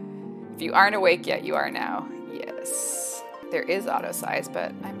 If you aren't awake yet, you are now. Yes. There is auto size,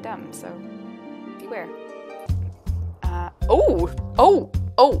 but I'm dumb, so beware. Oh!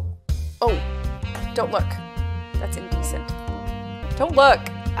 Don't look. That's indecent. Don't look.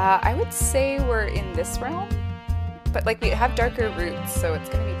 I would say we're in this realm, but like we have darker roots, so it's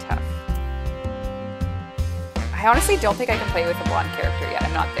gonna be tough. I honestly don't think I can play with a blonde character yet.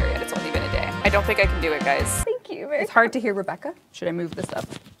 I'm not there yet. It's only been a day. I don't think I can do it, guys. Thank you. It's hard to hear Rebecca. Should I move this up?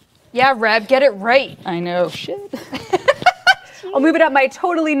 Yeah, Reb, get it right. I know. Shit. I'll move it up my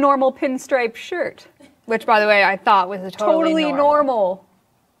totally normal pinstripe shirt. Which, by the way, I thought was a totally normal.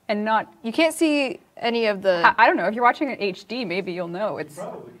 And not... You can't see any of the... I don't know. If you're watching it HD, maybe you'll know. It's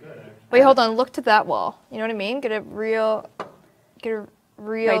probably good, actually. Wait, hold on. Look to that wall. You know what I mean? Get a real...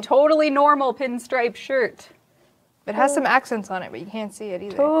 My totally normal pinstripe shirt. It has some accents on it, but you can't see it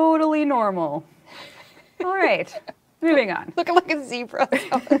either. Totally normal. All right. Moving on. Looking like a zebra.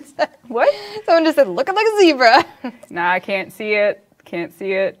 Someone said. What? Someone just said, looking like a zebra. Nah, I can't see it. Can't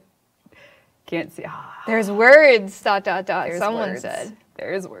see it. Can't see. There's words, ... There's Someone words. said.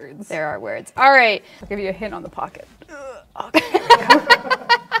 There's words. There are words. All right. I'll give you a hint on the pocket. Okay.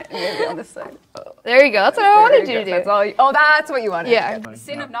 Maybe on this side. Oh. There you go. That's what I wanted you to do. That's all that's what you wanted. Yeah.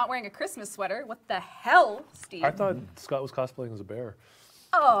 Sin of not wearing a Christmas sweater. What the hell, Steve? I thought Scott was cosplaying as a bear.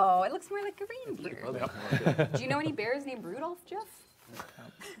 Oh, it looks more like a reindeer. Do you know any bears named Rudolph, Jeff?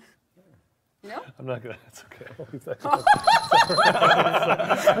 No? I'm not gonna. That's okay. I'll leave that.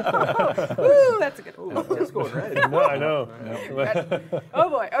 Ooh, that's a good one. Just going red. No, I know. Oh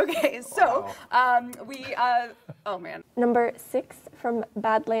boy. Okay, so oh man. Number 6 from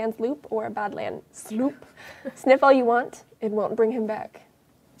Badlands Loop or Badland Sloop. Sniff all you want, it won't bring him back.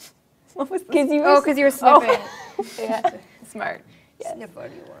 What was this? Because you were sniffing. Yeah. Smart. Yes. Sniff all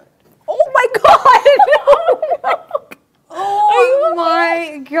you want. Oh my god! Oh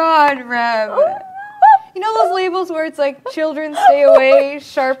my god, Reb. You know those labels where it's like, children stay away,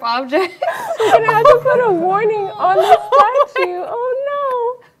 sharp objects? We're gonna have to put a warning on the statue.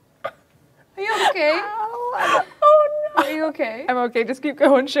 Oh no. Are you okay? Oh no. Are you okay? I'm okay. Just keep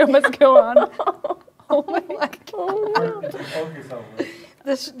going. Show must go on. Oh my god. Oh no.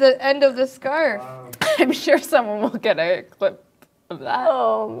 The end of the scarf. I'm sure someone will get a clip of that.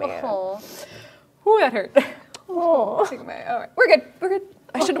 Oh man. Oh. Ooh, that hurt. Oh. Take my, all right. We're good. We're good.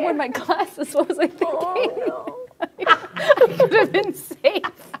 I should have worn my glasses. What was I thinking? Oh no. I could have been safe.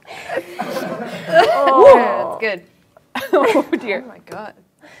 Oh, that's good. Oh dear. Oh my god.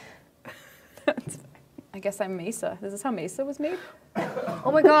 I guess I'm Mesa. Is this how Mesa was made?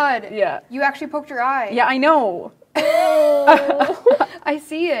 Oh my god. Yeah. You actually poked your eye. Yeah, I know. I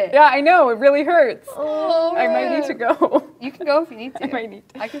see it. Yeah, I know. It really hurts. Oh, I might need to go. You can go if you need to. I might need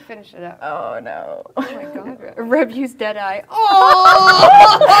to. I can finish it up. Oh no. Oh my god. Reb used dead eye.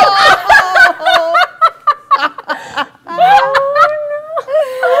 Oh!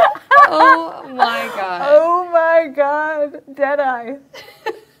 Oh my god. Oh my god. Deadeye.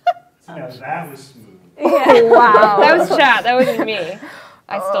 Now that was smooth. Yeah. Wow. That was chat. That wasn't me.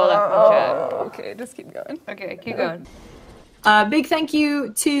 I stole that from chat. Okay, just keep going. Okay, keep going. Big thank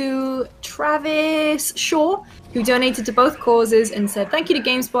you to Travis Shaw, who donated to both causes and said thank you to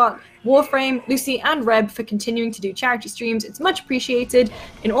GameSpot, Warframe, Lucy, and Reb for continuing to do charity streams. It's much appreciated.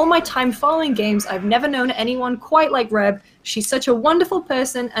 In all my time following games, I've never known anyone quite like Reb. She's such a wonderful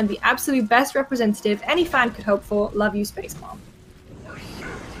person and the absolute best representative any fan could hope for. Love you, Space Mom.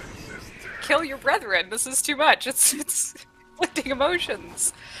 Kill your brethren. This is too much. It's inflicting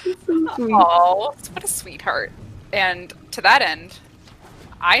emotions. Oh, what a sweetheart. And to that end,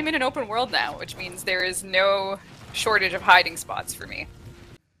 I'm in an open world now, which means there is no shortage of hiding spots for me.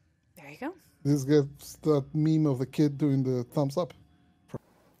 There you go. This gets that meme of the kid doing the thumbs up.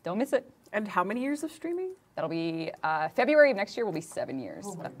 Don't miss it. And how many years of streaming? That'll be February of next year will be 7 years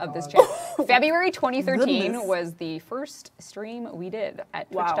of this channel. February 2013 Goodness. was the first stream we did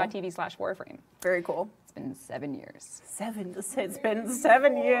at Wow. twitch.tv/Warframe. Very cool. It's been 7 years. It's been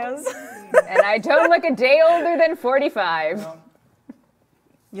 7 years. And I don't look a day older than 45.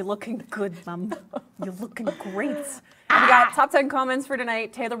 You're looking good, Mum. You're looking great. We got top 10 comments for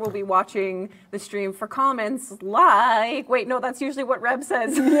tonight. Taylor will be watching the stream for comments like... Wait, no, that's usually what Reb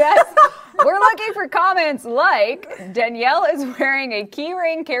says. Yes. We're looking for comments like Danielle is wearing a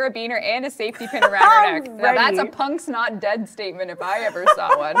keyring, carabiner, and a safety pin around her neck. Now that's a punk's not dead statement if I ever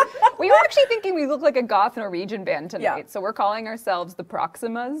saw one. We were actually thinking we look like a goth Norwegian band tonight, so we're calling ourselves the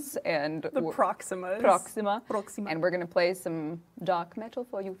Proximas and The Proximas. Proxima. And we're gonna play some dark metal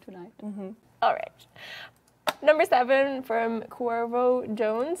for you tonight. All right. Number 7 from Cuervo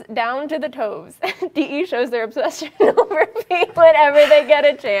Jones, Down to the Toes. DE shows their obsession over feet whenever they get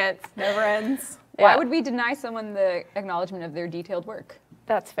a chance. Never ends. Why would we deny someone the acknowledgement of their detailed work?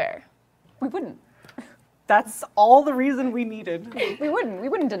 That's fair. We wouldn't. That's all the reason we needed. We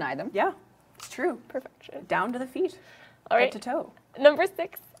wouldn't deny them. Yeah, it's true. Perfection. Down to the feet. All right. Head to toe. Number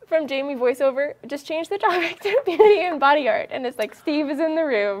 6 from Jamie voiceover, just change the topic to beauty and body art. And it's like, Steve is in the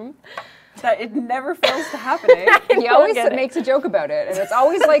room. That it never fails to happen, eh? He always makes a joke about it, and it's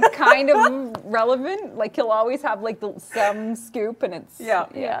always like kind of relevant. Like he'll always have like some scoop, and it's yeah.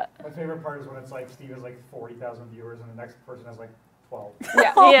 My favorite part is when it's like Steve has like 40,000 viewers and the next person has like 12.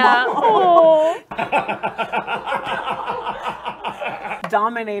 Yeah. Yeah. Oh.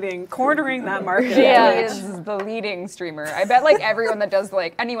 Dominating, cornering that market. Yeah, he is the leading streamer. I bet like everyone that does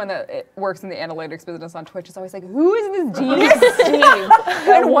like anyone that works in the analytics business on Twitch is always like, who is this genius Steve?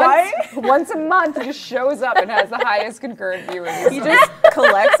 And once a month he just shows up and has the highest concurrent viewers. He just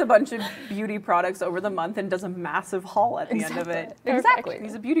collects a bunch of beauty products over the month and does a massive haul at the end of it. Exactly.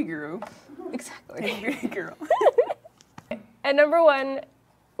 He's a beauty guru. Exactly. He's a beauty guru. And number 1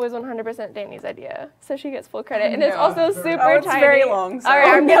 was 100% Danny's idea, so she gets full credit. And it's also super it's tiny. very long. All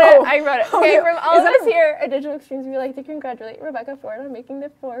right, I wrote it. Okay, from all of us here at Digital Extremes, we'd like to congratulate Rebecca Ford on making the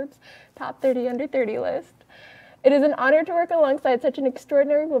Forbes Top 30 Under 30 list. It is an honor to work alongside such an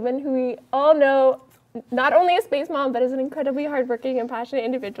extraordinary woman who we all know not only a space mom, but is an incredibly hardworking and passionate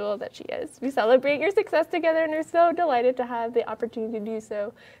individual that she is. We celebrate your success together and are so delighted to have the opportunity to do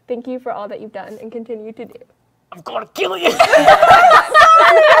so. Thank you for all that you've done and continue to do. I'm gonna kill you. Sorry.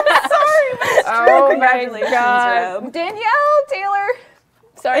 Oh my Congratulations, God. Reb. Danielle, Taylor,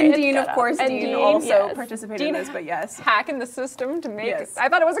 Sorry, And it's Dean, of cut course, out. Dean also yes. participated in this, but yes. Hacking the system to make Yes. I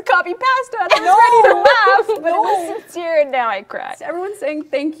thought it was a copy pasta and I was ready to laugh, but it was sincere and now I cry. Everyone's saying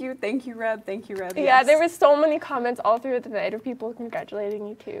thank you, Reb, thank you, Reb. Yeah, yes. there was so many comments all through the night of people congratulating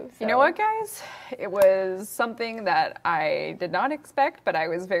you too. You know what, guys? It was something that I did not expect, but I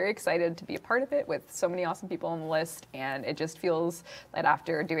was very excited to be a part of it with so many awesome people on the list, and it just feels that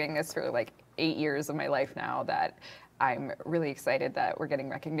after doing this for like 8 years of my life now that I'm really excited that we're getting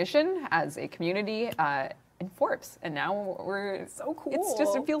recognition as a community in Forbes, and now we're so cool. It's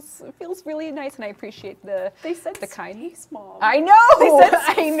just it feels really nice, and I appreciate the kind Space Mom. I know. They said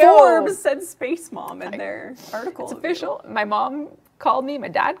I know. Forbes said Space Mom in their article. It's official. My mom called me, my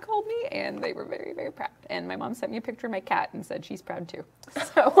dad called me, and they were very, very proud. And my mom sent me a picture of my cat and said she's proud too.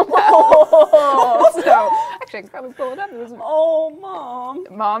 So, actually, I can probably pull it up. Mom.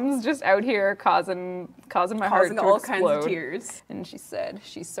 Mom's just out here causing my heart to all explode. kinds of tears. And she said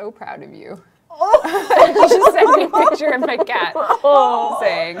she's so proud of you. She just sent me a picture of my cat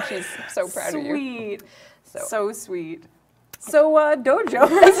saying she's so proud of you. Sweet. So sweet. So dojo.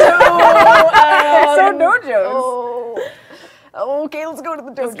 So dojos. Okay, let's go to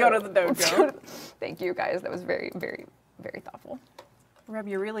the dojo. Let's go to the dojo. Thank you, guys. That was very, very, very thoughtful. Reb,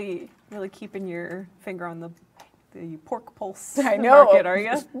 you're really keeping your finger on the pork pulse I know. market, are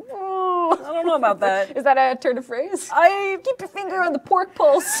you? I don't know about that. Is that a turn of phrase? I keep your finger on the pork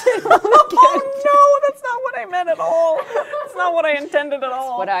pulse. Oh no, that's not what I meant at all. That's not what I intended at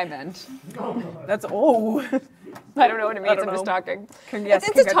all. What I meant. That's I don't know what it means. I don't I'm just know. talking. Yes,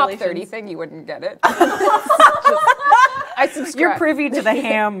 it's a top 30 congratulations. thing. You wouldn't get it. I subscribe. You're privy to the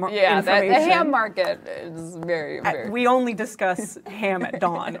ham Yeah, information. the ham market is very, very. We only discuss ham at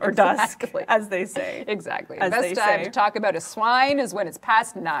dawn or dusk, as they say. Exactly. As The they best time say. to talk about a swine is when it's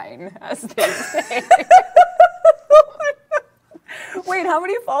past 9, as they say. Wait, how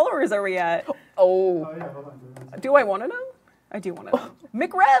many followers are we at? Do I want to know? I do want to know.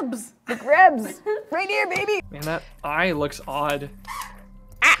 McRebs! McRebs! Right here, baby! Man, that eye looks odd.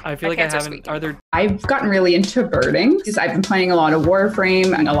 I feel I like I can't haven't. speak. Are there? I've gotten really into birding because I've been playing a lot of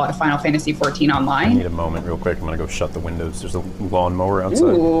Warframe and a lot of Final Fantasy XIV I online. need a moment real quick. I'm gonna go shut the windows. There's a lawnmower outside.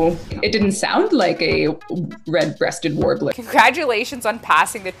 Ooh, it didn't sound like a red-breasted warbler. Congratulations on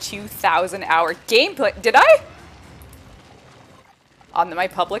passing the 2,000-hour gameplay. Did I? On my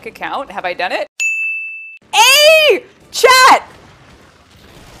public account, have I done it? Hey! Chat!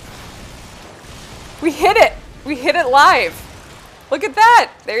 We hit it! We hit it live! Look at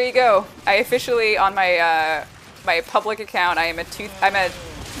that! There you go. I officially, on my my public account, I'm a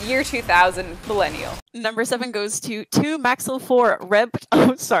year 2000 millennial. Number 7 goes to 2 Maxwell 4 Reb.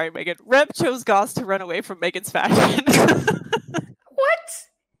 Oh, sorry, Megan. Reb chose Goss to run away from Megan's fashion.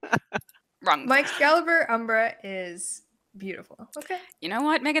 What? Wrong. My Excalibur Umbra is beautiful. Okay. You know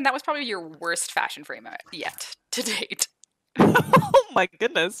what, Megan? That was probably your worst fashion frame yet to date. Oh my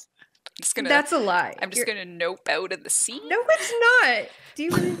goodness. That's a lie. I'm just gonna nope out of the scene. No, it's not. Do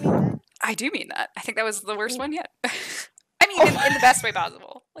you really mean that? I do mean that. I think that was the worst one yet. I mean, in the best way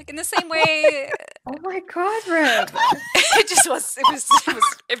possible. Like in the same way. Oh my god, Reb. It just was.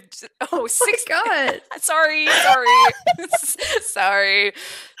 Oh, 6 God. Sorry. Sorry.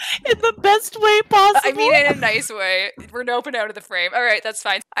 In the best way possible. I mean it in a nice way. We're noping out of the frame. All right, that's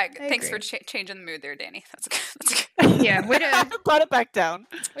fine. Thanks agree. for changing the mood there, Danny. That's good. Yeah, way to brought it back down.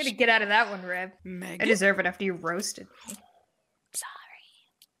 Way to get out of that one, Reb. Megan? I deserve it after you roasted me.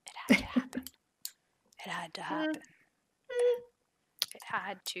 It had to happen. It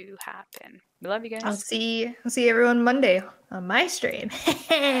had to happen. We love you guys. I'll see everyone Monday on my stream.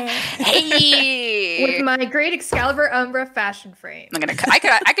 Hey! With my great Excalibur Umbra fashion frame.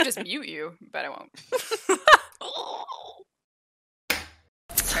 I could just mute you, but I won't.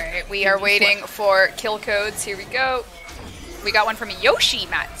 Alright, we are waiting for kill codes. Here we go. We got one from Yoshi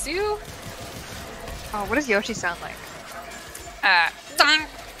Matsu. Oh, what does Yoshi sound like? Dun.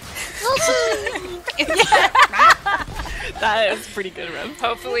 That is pretty good, Reb.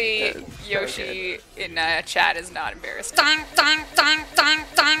 Hopefully Yoshi in chat is not embarrassed.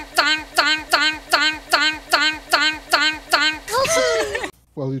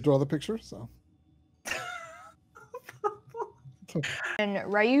 Well, you draw the picture, so. And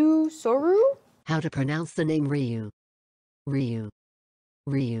Ryu Soru? How to pronounce the name Ryu. Ryu.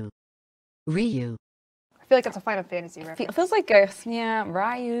 Ryu. Ryu. I feel like that's a Final Fantasy reference. It feels like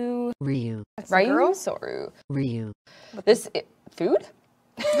Ryu. Ryu. Ryu girl? Soru. Ryu. Food? Is it food?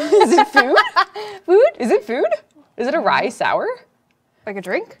 Food? Is it food? Is it a rye sour? Like a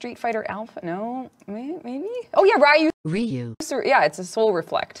drink? Street Fighter Alpha? No, maybe? Oh yeah, Ryu